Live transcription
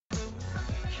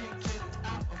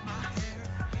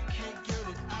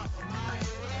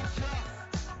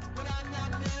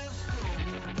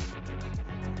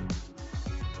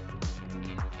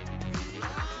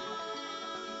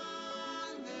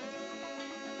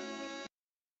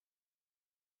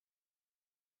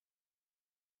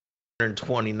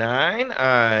129.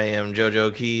 I am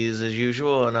JoJo Keys as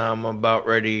usual, and I'm about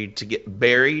ready to get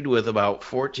buried with about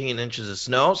 14 inches of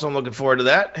snow. So I'm looking forward to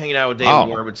that. Hanging out with David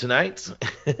Warburg tonight.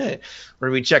 We're going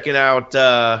to be checking out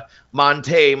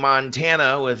Monte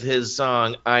Montana with his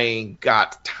song I Ain't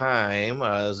Got Time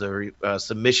as a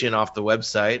submission off the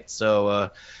website.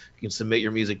 So you can submit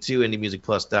your music to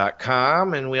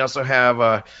indiemusicplus.com. And we also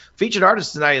have featured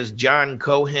artist tonight is John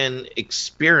Cohen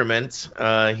Experiment.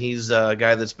 He's a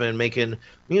guy that's been making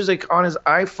music on his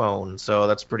iPhone. So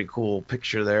that's a pretty cool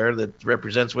picture there that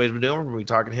represents what he's been doing. We're going to be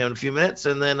talking to him in a few minutes.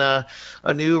 And then a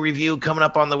new review coming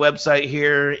up on the website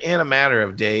here in a matter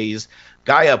of days.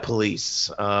 Gaia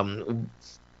Police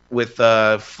with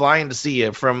Flying to See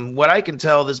You. From what I can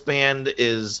tell, this band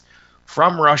is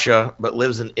from Russia but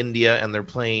lives in India, and they're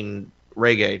playing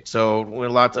reggae. So we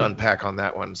have a lot to unpack on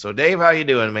that one. So Dave, how you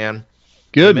doing, man?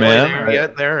 Good, man.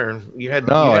 You had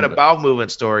a bowel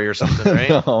movement story or something,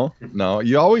 right? No,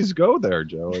 you always go there,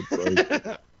 Joe. It's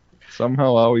like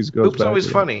somehow always goes. Poop's always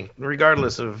funny,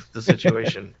 regardless of the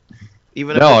situation.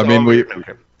 Even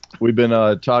if we've been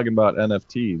talking about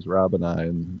NFTs, Rob and I,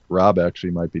 and Rob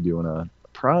actually might be doing a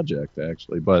project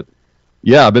actually, but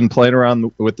yeah, I've been playing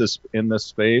around with this in this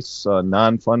space,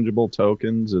 non-fungible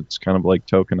tokens. It's kind of like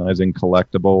tokenizing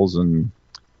collectibles and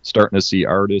starting to see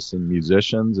artists and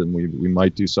musicians, and we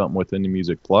might do something with Indie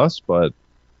Music Plus. But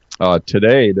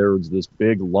today there was this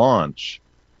big launch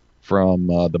from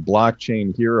the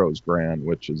Blockchain Heroes brand,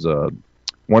 which is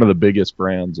one of the biggest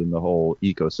brands in the whole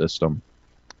ecosystem.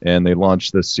 And they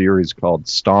launched this series called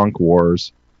Stonk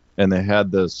Wars, and they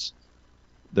had there's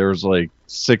like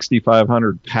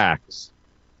 6,500 packs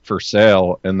for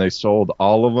sale, and they sold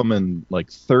all of them in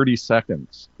like 30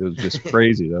 seconds. It was just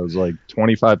crazy. That was like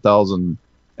 25,000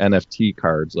 NFT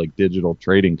cards, like digital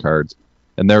trading cards.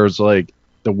 And there was like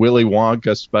the Willy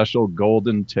Wonka special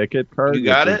golden ticket card. You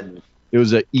got it? It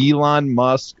was an Elon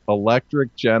Musk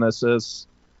electric Genesis.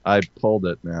 I pulled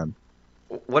it, man.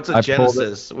 What's a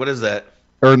Genesis? What is that?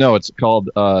 Or no, it's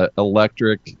called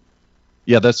electric.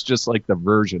 Yeah, that's just like the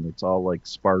version. It's all like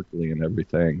sparkly and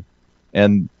everything.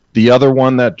 And the other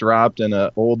one that dropped in an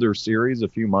older series a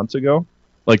few months ago,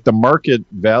 like the market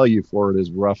value for it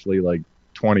is roughly like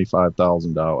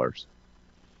 $25,000.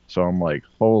 So I'm like,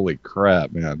 holy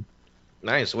crap, man.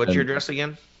 Nice. What's your address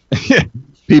again?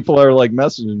 People are like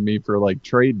messaging me for like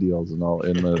trade deals and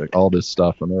all this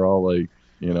stuff, and they're all like,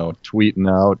 tweeting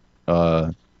out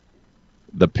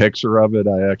the picture of it.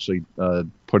 I actually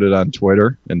put it on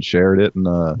Twitter and shared it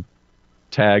and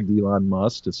tagged Elon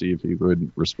Musk to see if he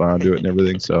would respond to it and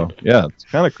everything. So yeah, it's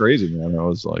kind of crazy, man. I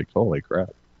was like, holy crap.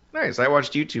 Nice. I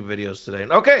watched YouTube videos today.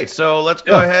 Okay, so let's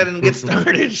go ahead and get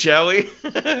started, shall we?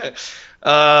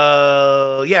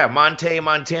 Monte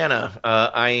Montana.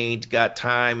 I Ain't Got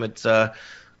Time. It's a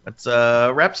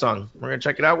rap song. We're gonna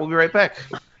check it out. We'll be right back.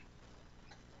 Man,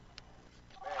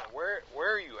 where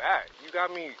are you at? You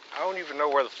got me. I don't even know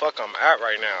where the fuck I'm at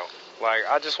right now. Like,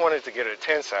 I just wanted to get a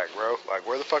 10 sack, bro. Like,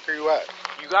 where the fuck are you at?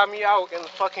 You got me out in the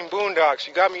fucking boondocks.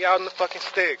 You got me out in the fucking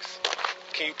sticks.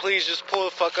 Can you please just pull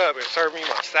the fuck up and serve me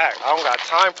my sack? I don't got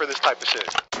time for this type of shit.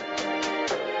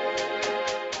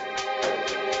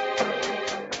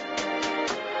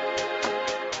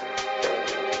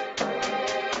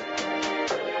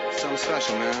 Something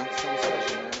special, man.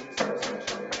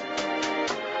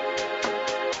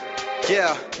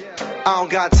 Yeah, I don't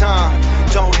got time.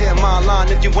 Don't hit my line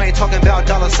if you ain't talking about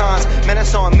dollar signs. Man,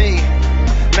 that's on me.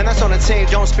 Man, that's on the team.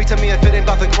 Don't speak to me if it ain't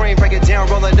about the cream. Break it down,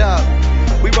 roll it up.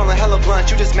 We rollin' hella blunt.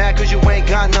 You just mad cause you ain't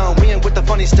got none. We ain't with the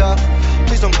funny stuff.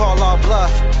 Please don't call our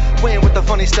bluff. We ain't with the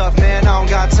funny stuff, man. I don't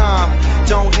got time.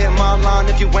 Don't hit my line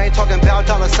if you ain't talking about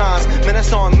dollar signs. Man,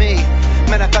 that's on me.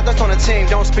 Man, I thought that's on the team.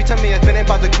 Don't speak to me if it ain't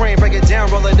about the cream. Break it down,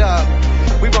 roll it up.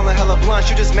 We rollin' hella blunt.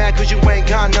 You just mad cause you ain't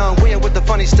got none. We ain't with the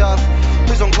funny stuff.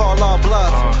 Please don't call our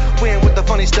bluff. We ain't with the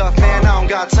funny stuff, man. I don't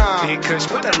got time. Big Kush,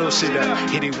 put that little shit up.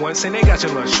 Hit it once and they got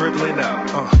your lunch shriveling up.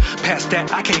 Past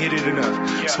that, I can't hit it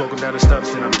enough. Smoking down the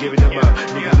stuffs and I'm giving them up.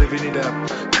 Nigga living it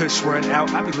up. Kush run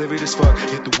out, I be living as fuck.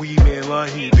 Hit the weed man line,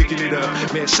 he ain't picking it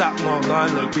up. Man, shop long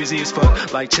line, look busy as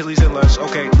fuck. Like Chili's and lunch.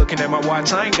 Okay, looking at my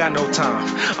watch, I ain't got no time.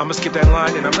 I'ma skip that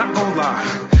line and I'm not gonna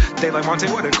lie. They like Monte,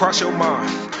 what it cross your mind.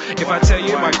 If I tell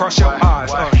you, it might cross your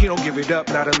eyes. He don't give it up,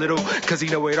 not a little. Cause he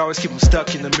know it always keep him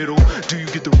stuck in the middle. Do you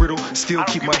get the riddle? Still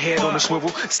keep my head on the swivel.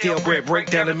 Stale bread, break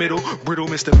down the middle. Brittle,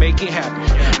 Mr. Make it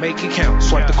happen. Make it count.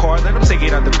 Swipe the card, let him take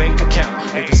it out the bank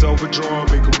account. If it's overdrawn,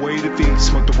 make him weigh the fee.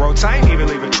 Smoke the road, I ain't even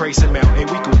leave a trace amount. And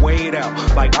we can weigh it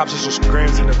out. Like options or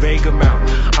grams in a vague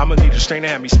amount. I'ma need a strain to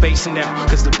have me spacing out.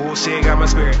 Cause the bullshit got my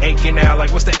spirit aching out.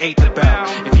 Like what's the eighth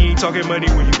about? If you ain't talking money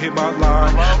when you hit my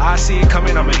line. I see it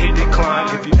coming, I'ma hit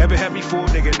decline. If you ever had me fooled,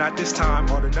 nigga, not this time.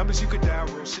 All the numbers you could dial,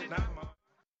 real shit, not mine.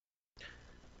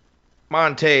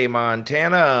 Monte,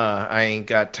 Montana, I Ain't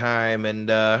Got Time, and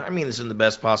I mean this in the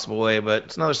best possible way, but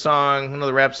it's another song,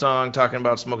 another rap song talking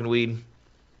about smoking weed.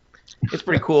 It's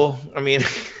pretty cool. I mean,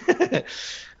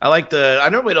 I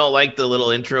normally don't like the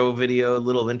little intro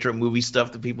movie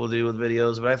stuff that people do with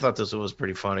videos, but I thought this one was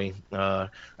pretty funny. I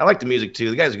like the music too.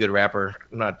 The guy's a good rapper.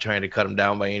 I'm not trying to cut him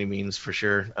down by any means, for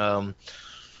sure.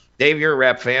 Dave, you're a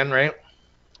rap fan, right?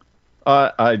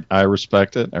 I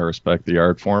respect it. I respect the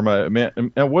art form. I mean,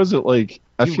 and was it like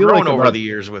You've grown over the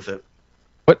years with it?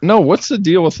 But no, what's the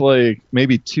deal with like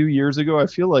maybe 2 years ago? I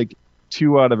feel like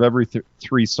 2 out of every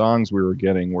 3 songs we were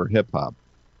getting were hip hop,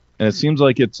 and it seems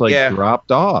like it's like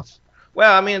dropped off.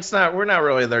 Well, I mean, we're not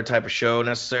really their type of show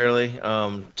necessarily.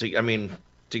 To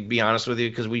be honest with you,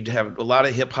 because we have a lot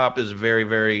of hip hop is very,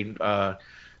 very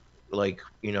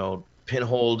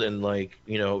pinholed and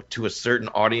to a certain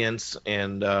audience,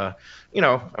 and I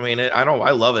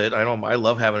love it. I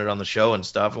love having it on the show and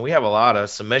stuff, and we have a lot of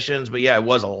submissions, but yeah, it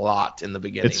was a lot in the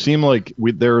beginning. It seemed like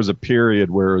there was a period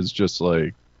where it was just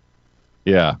like,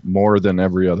 yeah, more than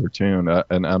every other tune,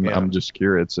 and I'm just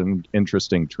curious. It's an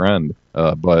interesting trend,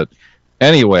 but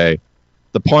anyway,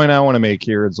 the point I want to make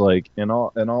here is like in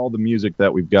all the music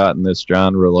that we've got in this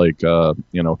genre, like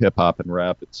hip hop and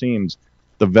rap, it seems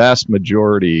the vast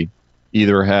majority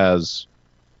either has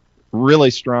really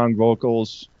strong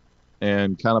vocals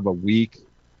and kind of a weak,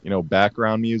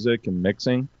 background music and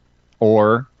mixing,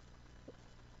 or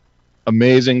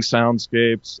amazing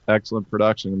soundscapes, excellent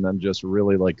production, and then just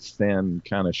really like thin,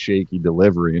 kind of shaky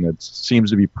delivery. And it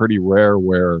seems to be pretty rare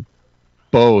where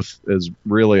both is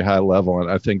really high level, and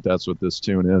I think that's what this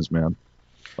tune is, man.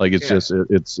 Like it's just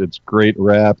it's great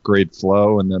rap, great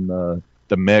flow, and then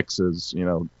the mix is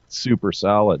super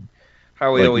solid.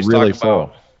 How we always really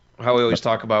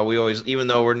talk about, we always, even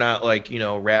though we're not like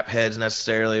rap heads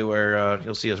necessarily, where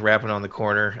you'll see us rapping on the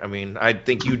corner. I mean, I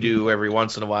think you do every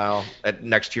once in a while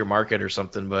next to your market or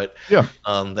something, but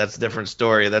that's a different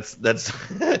story. That's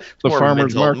the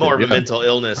farmer's market, more of a mental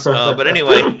illness. But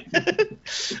anyway,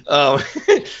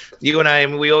 you and I,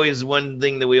 one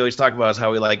thing that we always talk about is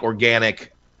how we like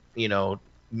organic,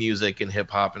 music and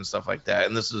hip hop and stuff like that,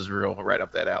 and this is right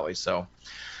up that alley. So.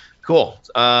 Cool.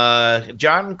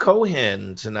 John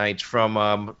Cohen tonight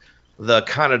from the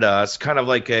Canada. It's kind of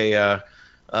like a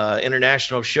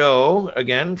international show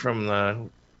again from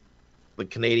the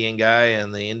Canadian guy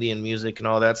and the Indian music and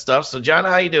all that stuff. So John,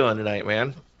 how you doing tonight,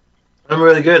 man? I'm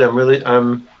really good.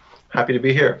 I'm happy to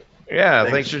be here. Yeah,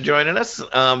 thanks for joining us,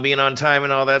 being on time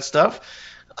and all that stuff.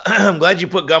 I'm glad you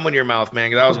put gum in your mouth,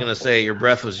 man, because I was going to say your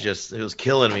breath was it was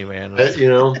killing me, man.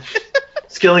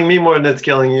 It's killing me more than it's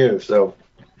killing you, so...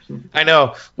 I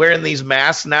know, wearing these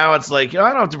masks now, it's like,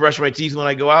 I don't have to brush my teeth when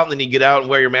I go out, and then you get out and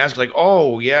wear your mask, like,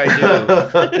 oh, yeah,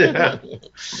 I do.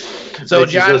 So,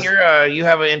 John, you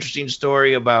have an interesting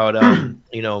story about,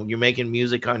 you're making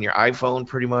music on your iPhone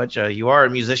pretty much. You are a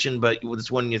musician, but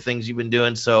it's one of the things you've been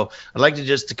doing. So I'd like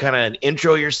to kind of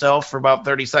intro yourself for about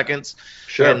 30 seconds.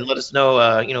 Sure. And let us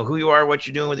know, who you are, what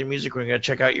you're doing with your music. We're going to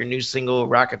check out your new single,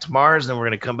 Rocket to Mars, and then we're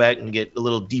going to come back and get a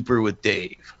little deeper with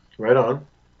Dave. Right on.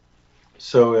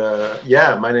 So,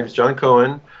 my name's John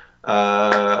Cohen.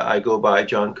 I go by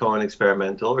John Cohen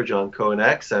Experimental or John Cohen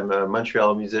X. I'm a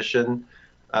Montreal musician,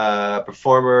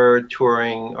 performer,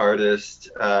 touring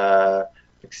artist,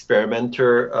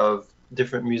 experimenter of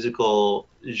different musical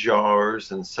genres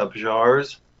and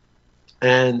subgenres.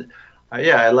 And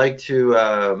I like to,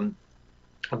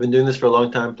 I've been doing this for a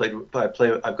long time.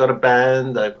 I've got a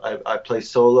band, I play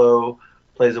solo.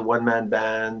 Plays a one-man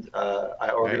band. I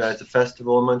organized a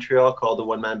festival in Montreal called the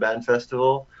One Man Band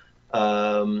Festival,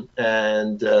 and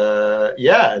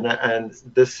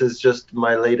this is just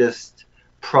my latest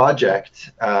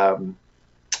project,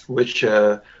 which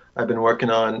I've been working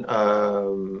on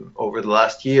over the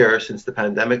last year since the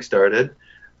pandemic started,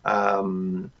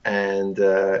 and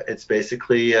it's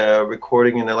basically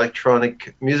recording an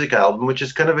electronic music album, which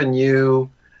is kind of a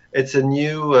new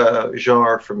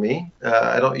genre for me.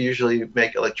 I don't usually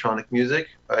make electronic music.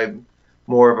 I'm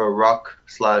more of a rock /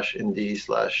 indie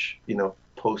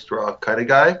 / post-rock kind of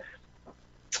guy.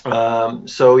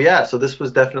 So this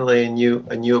was definitely a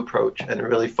new approach and a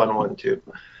really fun one too.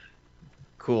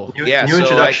 Cool. New So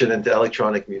introduction into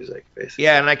electronic music, basically.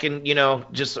 Yeah, and I can,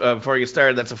 just before you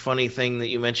start, that's a funny thing that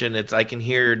you mentioned. I can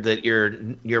hear that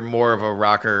you're more of a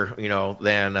rocker,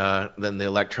 than the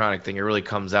electronic thing. It really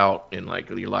comes out in like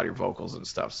a lot of your vocals and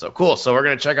stuff. So cool. So we're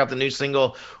gonna check out the new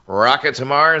single "Rocket to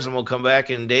Mars," and we'll come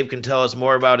back and Dave can tell us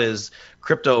more about his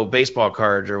crypto baseball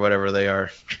cards or whatever they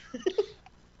are.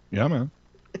 Yeah, man.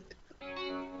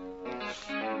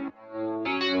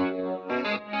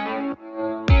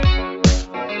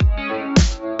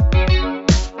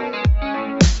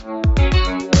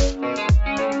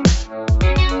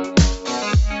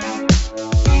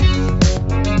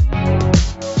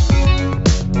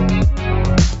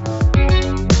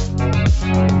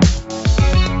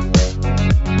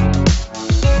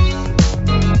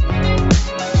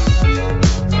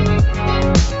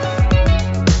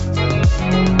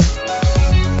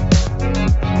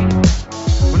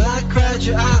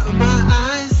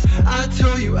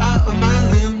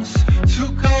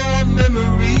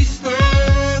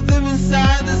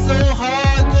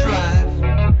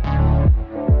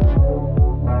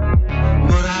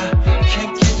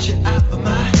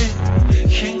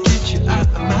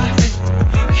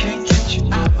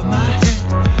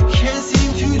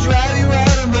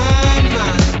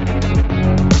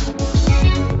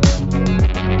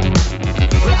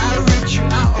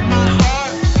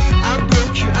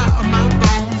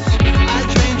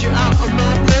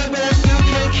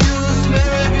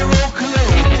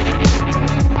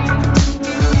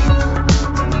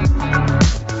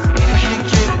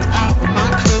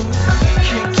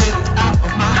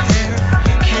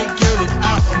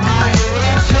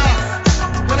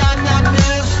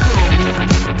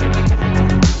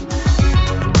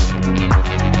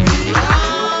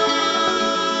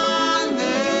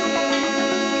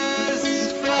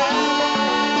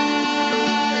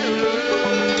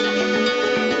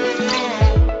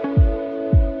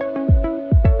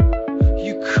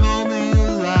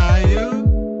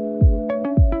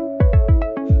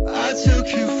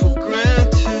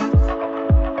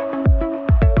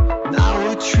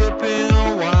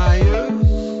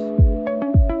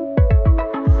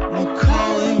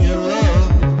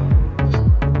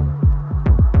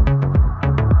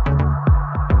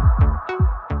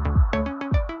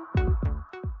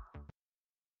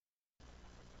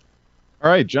 All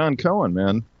right, John Cohen,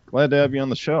 man. Glad to have you on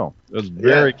the show. It was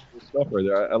very cool stuff right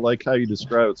there. I like how you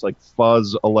describe it. It's like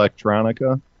fuzz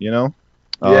electronica,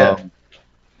 Yeah.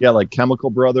 Yeah, like Chemical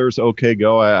Brothers, OK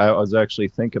Go. I was actually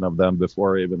thinking of them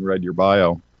before I even read your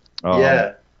bio.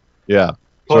 Yeah. Yeah.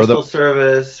 Postal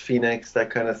Service, Phoenix, that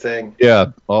kind of thing.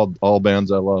 Yeah, all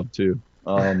bands I love too.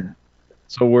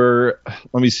 So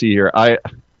let me see here.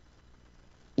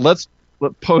 Let's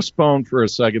postpone for a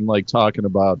second, like talking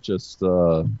about just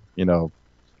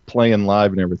playing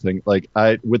live and everything. Like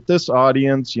with this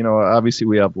audience, obviously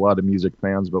we have a lot of music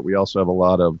fans, but we also have a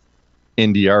lot of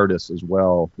indie artists as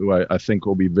well, who I think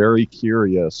will be very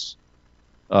curious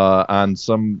on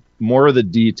some more of the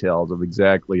details of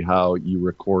exactly how you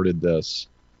recorded this,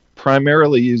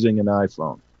 primarily using an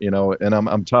iPhone, and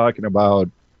I'm talking about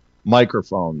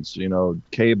microphones,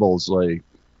 cables, like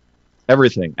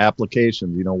everything,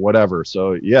 applications, whatever.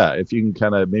 So yeah, if you can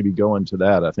kind of maybe go into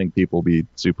that, I think people will be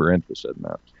super interested in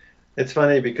that. It's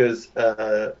funny because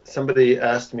somebody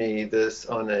asked me this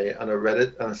on a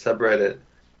subreddit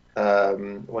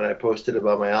when I posted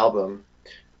about my album,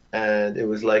 and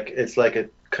it's like a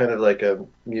kind of like a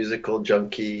musical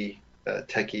junkie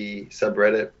techie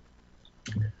subreddit,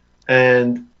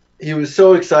 and he was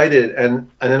so excited, and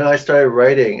then I started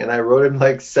writing, and I wrote him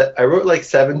like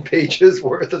 7 pages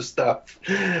worth of stuff,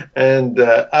 and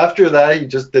after that he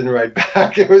just didn't write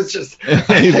back. It was just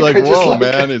he's like, whoa,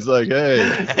 man. He's like,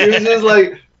 hey. He was just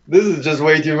like, this is just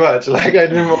way too much. Like I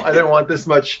didn't want this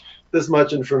much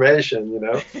information,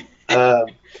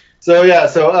 So yeah,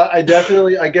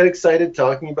 I get excited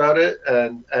talking about it,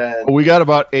 and we got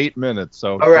about 8 minutes.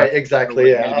 So all right, exactly,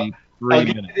 yeah. I'll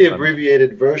give you the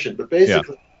abbreviated version, but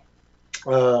basically. Yeah.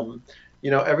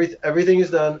 Everything is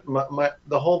done.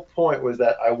 The whole point was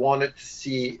that I wanted to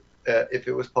see if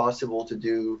it was possible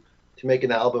to make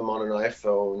an album on an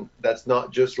iPhone that's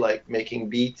not just like making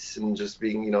beats and just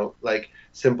being, like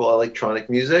simple electronic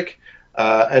music.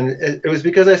 And it was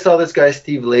because I saw this guy,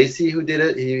 Steve Lacy, who did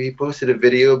it. He posted a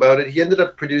video about it. He ended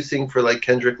up producing for like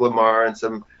Kendrick Lamar and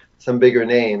some bigger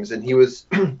names. And he was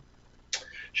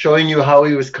showing you how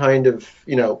he was kind of,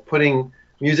 putting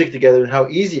music together and how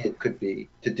easy it could be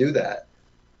to do that.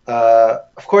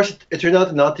 Of course, it turned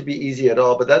out not to be easy at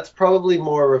all, but that's probably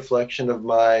more a reflection of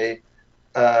my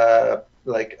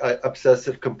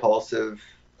obsessive compulsive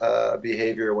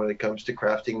behavior when it comes to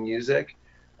crafting music.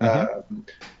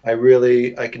 I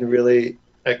really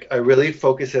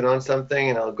focus in on something,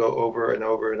 and I'll go over and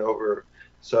over and over.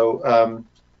 So,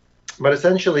 but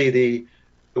essentially the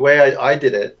way I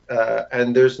did it,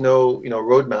 and there's no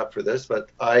roadmap for this, but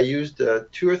I used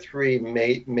 2 or 3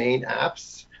 main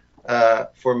apps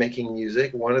for making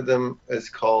music. One of them is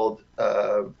called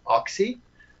Oxy,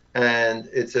 and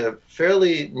it's a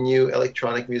fairly new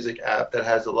electronic music app that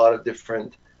has a lot of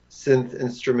different synth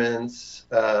instruments. Is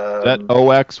that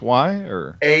OXY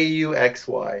or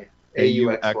AUXY?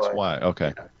 AUXY.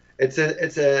 Okay. Yeah.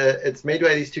 It's made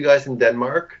by these 2 guys in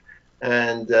Denmark,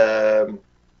 and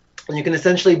you can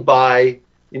essentially buy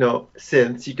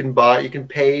synths. You can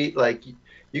pay, like,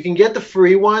 you can get the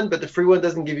free one, but the free one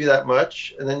doesn't give you that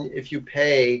much. And then if you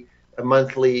pay a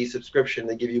monthly subscription,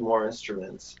 they give you more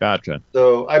instruments. Gotcha.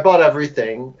 So I bought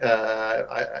everything. I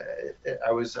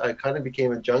kind of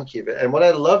became a junkie of it. And what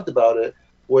I loved about it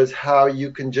was how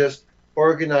you can just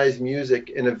organize music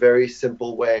in a very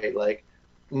simple way. Like,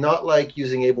 not like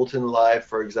using Ableton Live,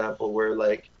 for example, where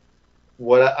like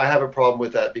I have a problem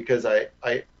with that, because I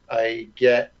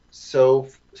get so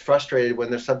frustrated when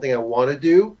there's something I want to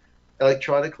do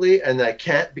electronically and I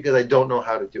can't because I don't know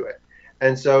how to do it.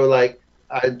 And so like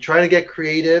I'm trying to get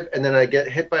creative, and then I get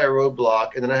hit by a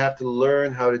roadblock, and then I have to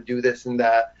learn how to do this and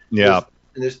that. Yeah.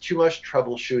 And there's too much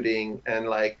troubleshooting, and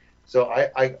like, so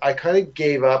I kind of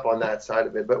gave up on that side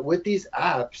of it. But with these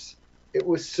apps, it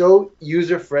was so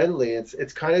user friendly.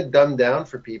 It's kind of dumbed down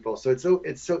for people. So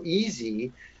it's so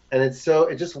easy, and it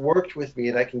just worked with me,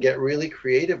 and I can get really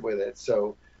creative with it.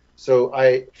 So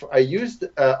I used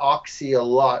Oxy a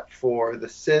lot for the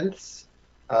synths.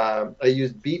 I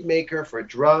used Beatmaker for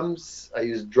drums. I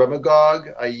used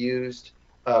Drumagog. I used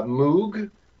Moog,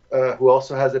 who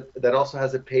also has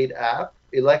a paid app.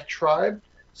 Electribe,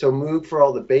 so Moog for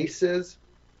all the basses.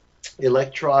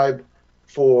 Electribe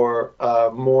for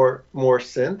more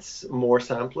synths, more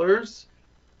samplers.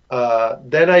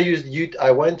 Then I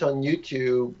went on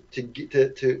YouTube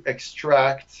to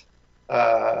extract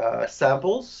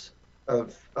samples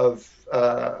of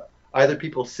either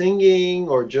people singing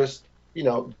or just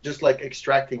like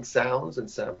extracting sounds and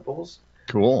samples.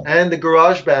 Cool. And the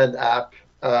GarageBand app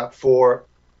for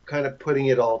kind of putting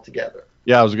it all together.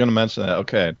 Yeah, I was going to mention that.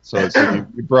 Okay, so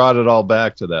you brought it all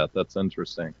back to that. That's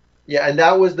interesting. Yeah, and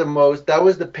that was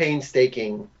the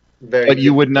painstaking. But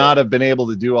you would not have been able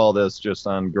to do all this just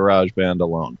on GarageBand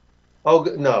alone. Oh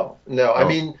no! I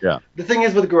mean, yeah. The thing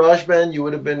is, with GarageBand, it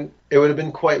would have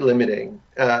been quite limiting.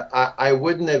 I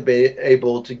wouldn't have been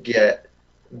able to get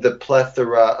the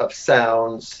plethora of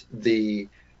sounds, the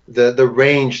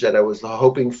range that I was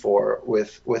hoping for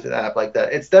with an app like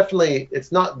that. It's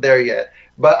not there yet.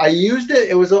 But I used it.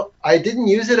 I didn't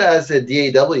use it as a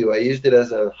DAW. I used it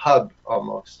as a hub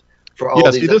almost for all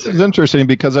these. Yeah, see, this is interesting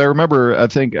because I remember, I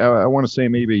think I want to say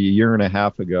maybe a year and a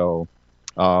half ago,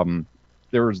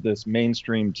 there was this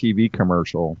mainstream TV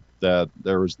commercial that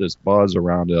there was this buzz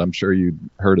around it. I'm sure you'd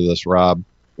heard of this, Rob,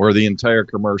 where the entire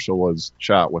commercial was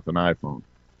shot with an iPhone.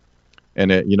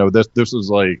 And this was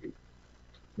like,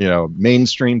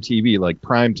 mainstream TV, like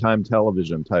primetime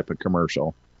television type of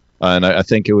commercial. And I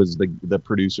think it was the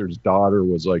producer's daughter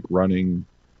was like running,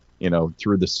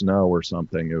 through the snow or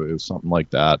something. It was something like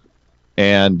that.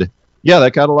 And yeah,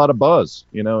 that got a lot of buzz.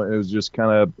 It was just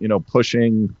kind of,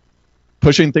 pushing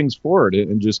things forward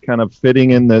and just kind of fitting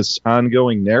in this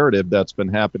ongoing narrative that's been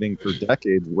happening for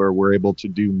decades, where we're able to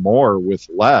do more with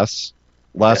less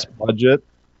budget,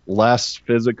 less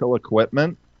physical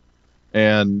equipment.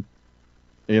 And,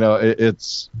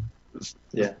 this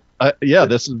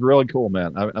is really cool,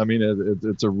 man. I mean,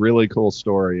 it's a really cool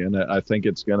story. And I think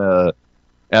it's going to,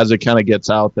 as it kind of gets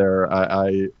out there,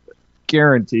 I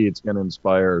guarantee it's going to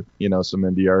inspire, some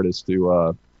indie artists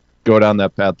to go down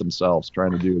that path themselves,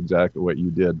 trying to do exactly what you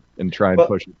did and try and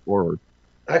push it forward.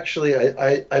 Actually,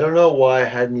 I don't know why I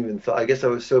hadn't even thought. I guess I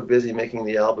was so busy making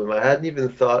the album. I hadn't even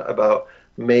thought about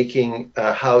making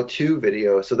a how-to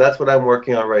video. So that's what I'm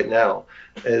working on right now,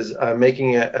 is I'm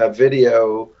making a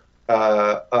video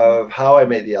of how I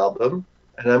made the album.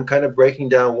 And I'm kind of breaking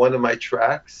down one of my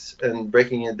tracks and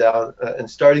breaking it down and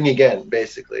starting again,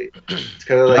 basically. It's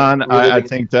kind of like John, I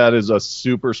think that is a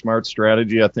super smart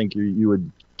strategy. I think you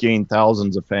would gain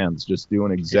thousands of fans just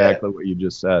doing exactly what you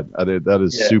just said. That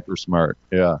is super smart.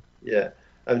 Yeah. Yeah.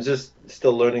 I'm just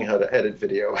still learning how to edit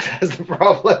video. That's the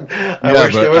problem. I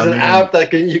wish there was an app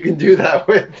that you can do that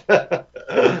with.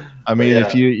 I mean,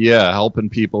 if you, helping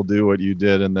people do what you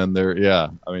did, and then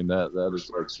I mean, that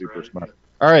is like super smart.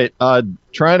 All right.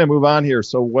 Trying to move on here.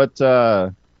 So what,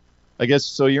 I guess,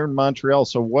 so you're in Montreal.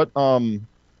 So what,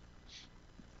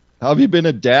 How have you been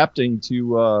adapting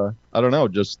to, I don't know,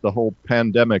 just the whole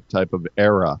pandemic type of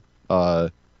era?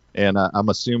 And I'm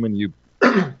assuming you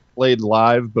played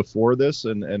live before this,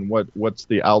 and what's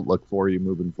the outlook for you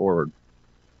moving forward?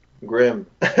 Grim.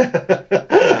 I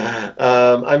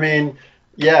mean,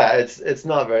 yeah, it's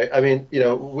not very. I mean,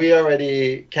 we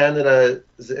already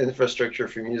Canada's infrastructure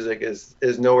for music is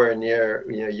nowhere near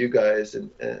you guys and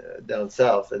down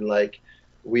south, and like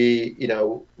we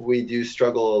do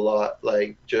struggle a lot.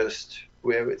 Like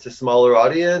it's a smaller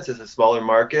audience, it's a smaller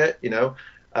market, and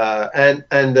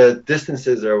the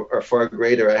distances are far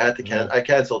greater. I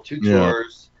canceled 2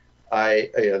 tours.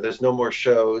 There's no more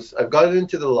shows. I've gotten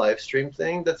into the live stream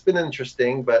thing. That's been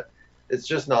interesting, but it's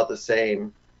just not the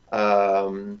same.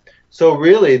 So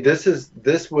really, this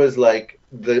was like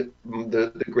the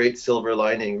great silver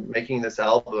lining. Making this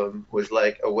album was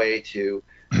like a way to,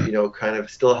 kind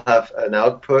of still have an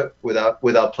output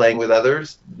without playing with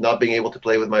others, not being able to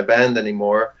play with my band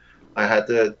anymore. I had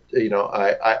to,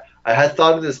 I had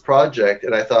thought of this project,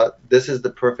 and I thought this is the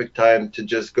perfect time to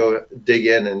just go dig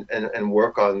in and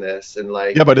work on this. And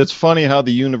like, yeah, but it's funny how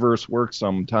the universe works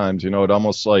sometimes. It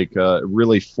almost like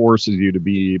really forces you to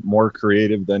be more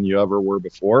creative than you ever were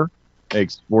before.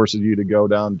 It forces you to go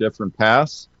down different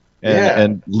paths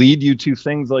and lead you to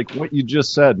things like what you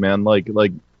just said, man. Like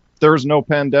there's no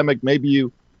pandemic, maybe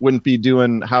you wouldn't be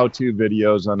doing how-to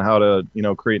videos on how to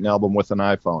create an album with an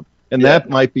iPhone, and that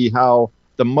might be how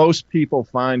the most people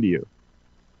find you.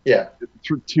 Yeah.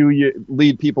 To you,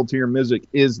 lead people to your music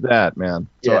is that, man.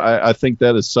 So I think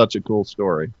that is such a cool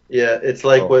story. Yeah, it's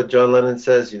like what John Lennon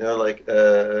says, life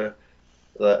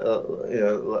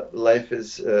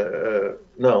is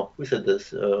no, who said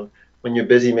this? When you're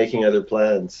busy making other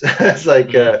plans. It's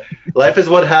like life is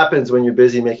what happens when you're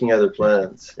busy making other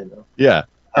plans, Yeah.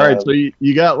 All right, so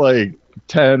you got like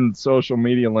 10 social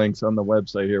media links on the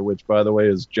website here, which by the way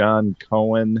is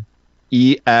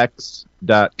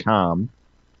johncohenex.com.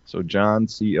 So John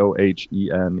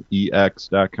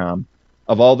COHENEX.com.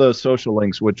 Of all those social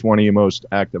links, which one are you most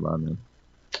active on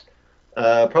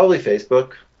then? Probably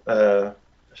Facebook.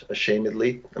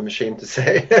 Ashamedly, I'm ashamed to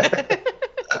say.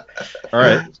 All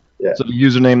right. Yeah. So the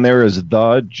username there is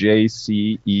the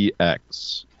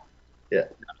JCEX. Yeah.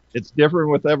 It's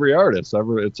different with every artist.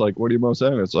 It's like, what are you most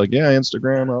into? It's like,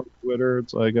 Instagram, Twitter.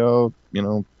 It's like,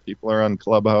 people are on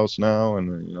Clubhouse now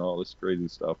and all this crazy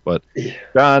stuff. But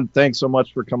John, thanks so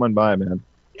much for coming by, man.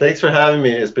 Thanks for having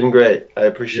me. It's been great. I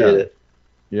appreciate it.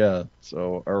 Yeah.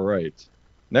 So, all right.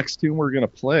 Next tune we're going to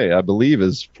play, I believe,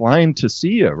 is Flying to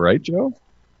See Ya, right, Joe?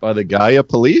 By the Gaia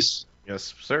Police?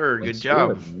 Yes, sir. Good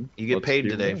job. You get paid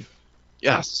today. That.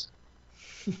 Yes.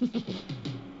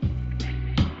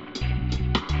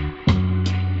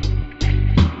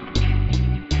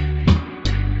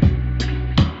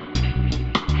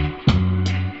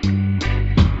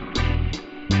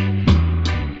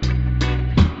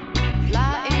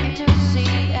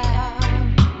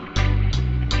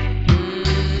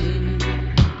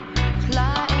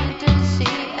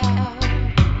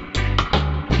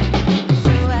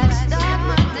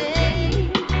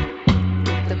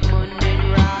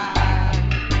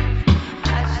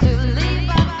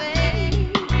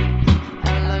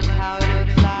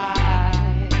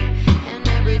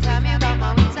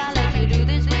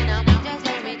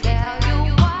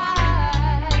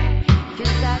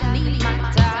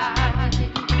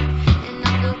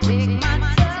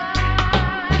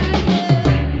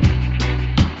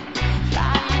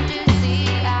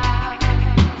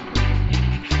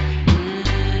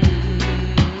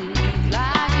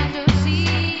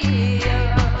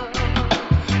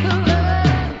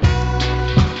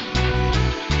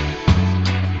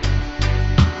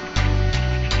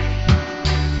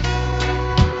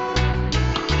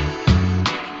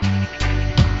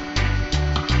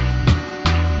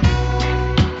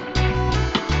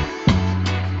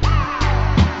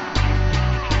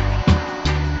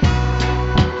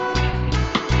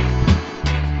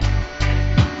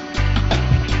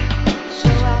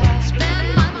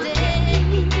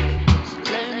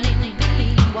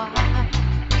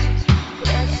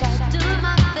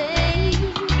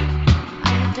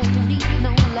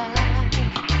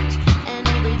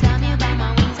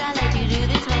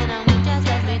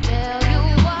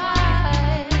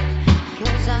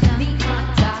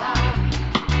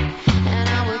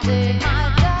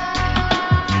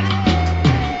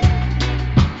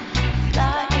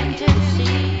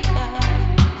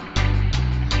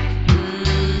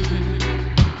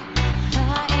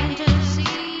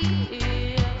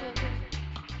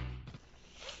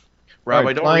 Rob,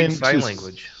 I don't read sign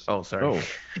language. Oh, sorry. Oh,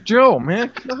 Joe,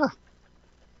 man.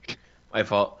 My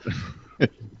fault.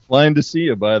 Flying to See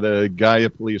You by the Gaia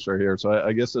Police right here. So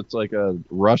I guess it's like a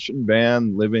Russian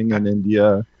band living in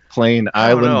India, playing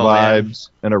island vibes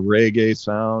and a reggae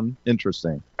sound.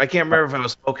 Interesting. I can't remember if I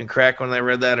was smoking crack when I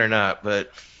read that or not,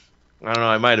 but I don't know.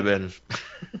 I might have been.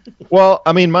 Well,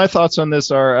 I mean, my thoughts on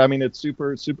this are, I mean, it's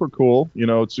super, super cool. You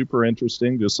know, it's super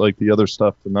interesting, just like the other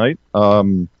stuff tonight.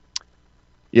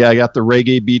 Yeah, I got the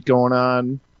reggae beat going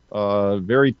on.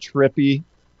 Very trippy.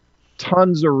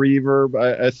 Tons of reverb.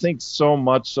 I think so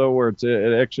much so where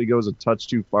it actually goes a touch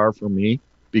too far for me,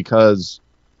 because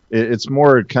it's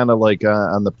more kind of like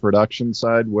on the production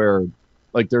side where,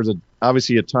 like, there's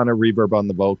obviously a ton of reverb on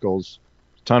the vocals,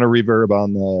 a ton of reverb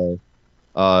on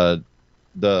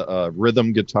the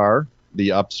rhythm guitar,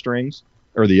 the up strings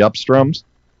or the up strums,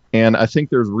 and I think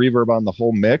there's reverb on the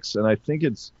whole mix, and I think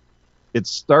it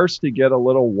starts to get a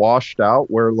little washed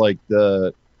out where, like,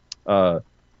 the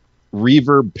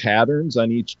reverb patterns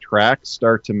on each track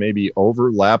start to maybe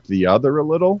overlap the other a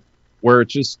little, where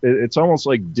it's almost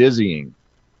like dizzying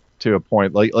to a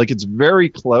point. Like it's very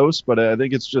close, but I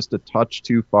think it's just a touch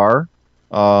too far.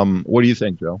 What do you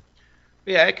think, Joe?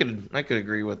 Yeah, I could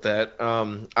agree with that.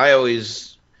 I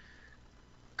always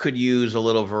could use a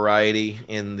little variety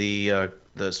in the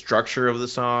structure of the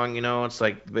song. You know, it's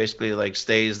like basically like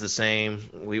stays the same.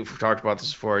 We've talked about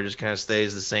this before. It just kind of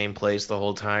stays the same place the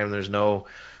whole time. There's no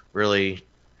really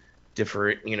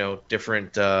different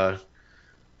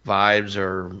vibes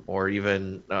or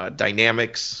even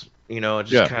dynamics. You know, it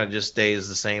just kind of just stays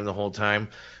the same the whole time.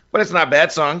 But it's not a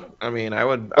bad song. I mean, I'd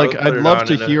love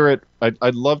to hear it.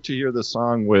 I'd love to hear the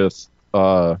song with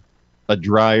a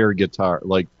drier guitar,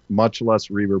 like much less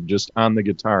reverb, just on the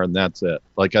guitar, and that's it.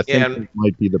 Like, I think it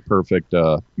might be the perfect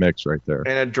mix right there.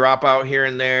 And a drop out here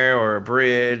and there, or a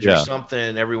bridge, or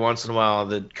something every once in a while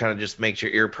that kind of just makes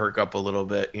your ear perk up a little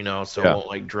bit, you know, so it won't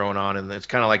like drone on. And it's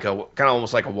kind of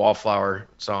almost like a Wallflower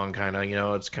song, kind of, you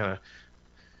know, it's kind of.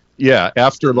 Yeah,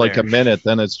 after like a minute,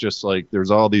 then it's just like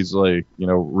there's all these, like, you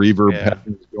know, reverb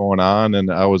patterns going on,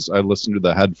 and I listened to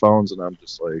the headphones, and I'm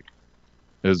just like,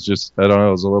 it was just, I don't know,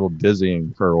 it was a little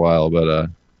dizzying for a while, but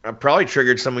it probably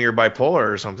triggered some of your bipolar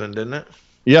or something, didn't it?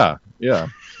 Yeah,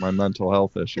 my mental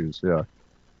health issues. Yeah,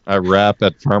 I rap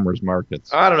at farmers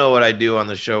markets. I don't know what I do on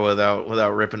the show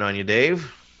without ripping on you,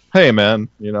 Dave. Hey, man,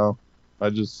 you know,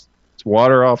 it's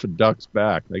water off a duck's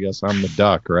back. I guess I'm the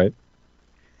duck, right?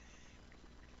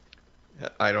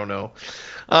 I don't know.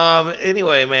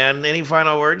 Anyway, man, any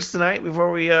final words tonight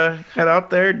before we head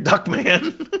out there,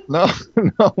 Duckman?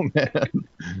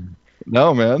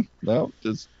 No, man.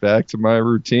 Just back to my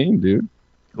routine, dude.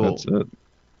 Cool. That's it.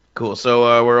 Cool.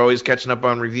 So we're always catching up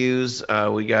on reviews.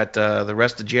 We got the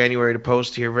rest of January to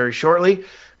post here very shortly,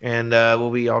 and we'll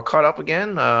be all caught up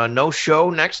again. No show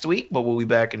next week, but we'll be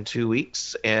back in 2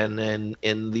 weeks, and then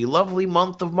in the lovely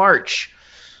month of March.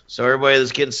 So everybody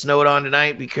that's getting snowed on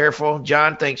tonight, be careful.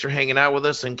 John, thanks for hanging out with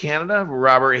us in Canada.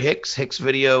 Robert Hicks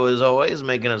Video, as always,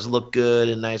 making us look good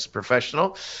and nice and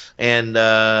professional. And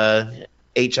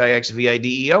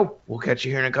HIXVIDEO. We'll catch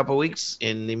you here in a couple weeks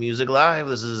in the Music Live.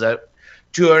 This is at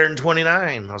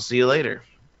 229. I'll see you later.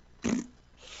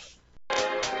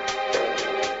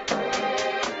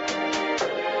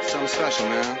 Something special,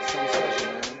 man.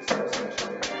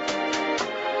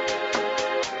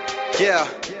 Yeah.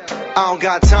 I don't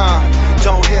got time.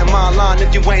 Don't hit my line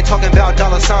if you ain't talking about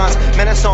dollar signs. Man, that's on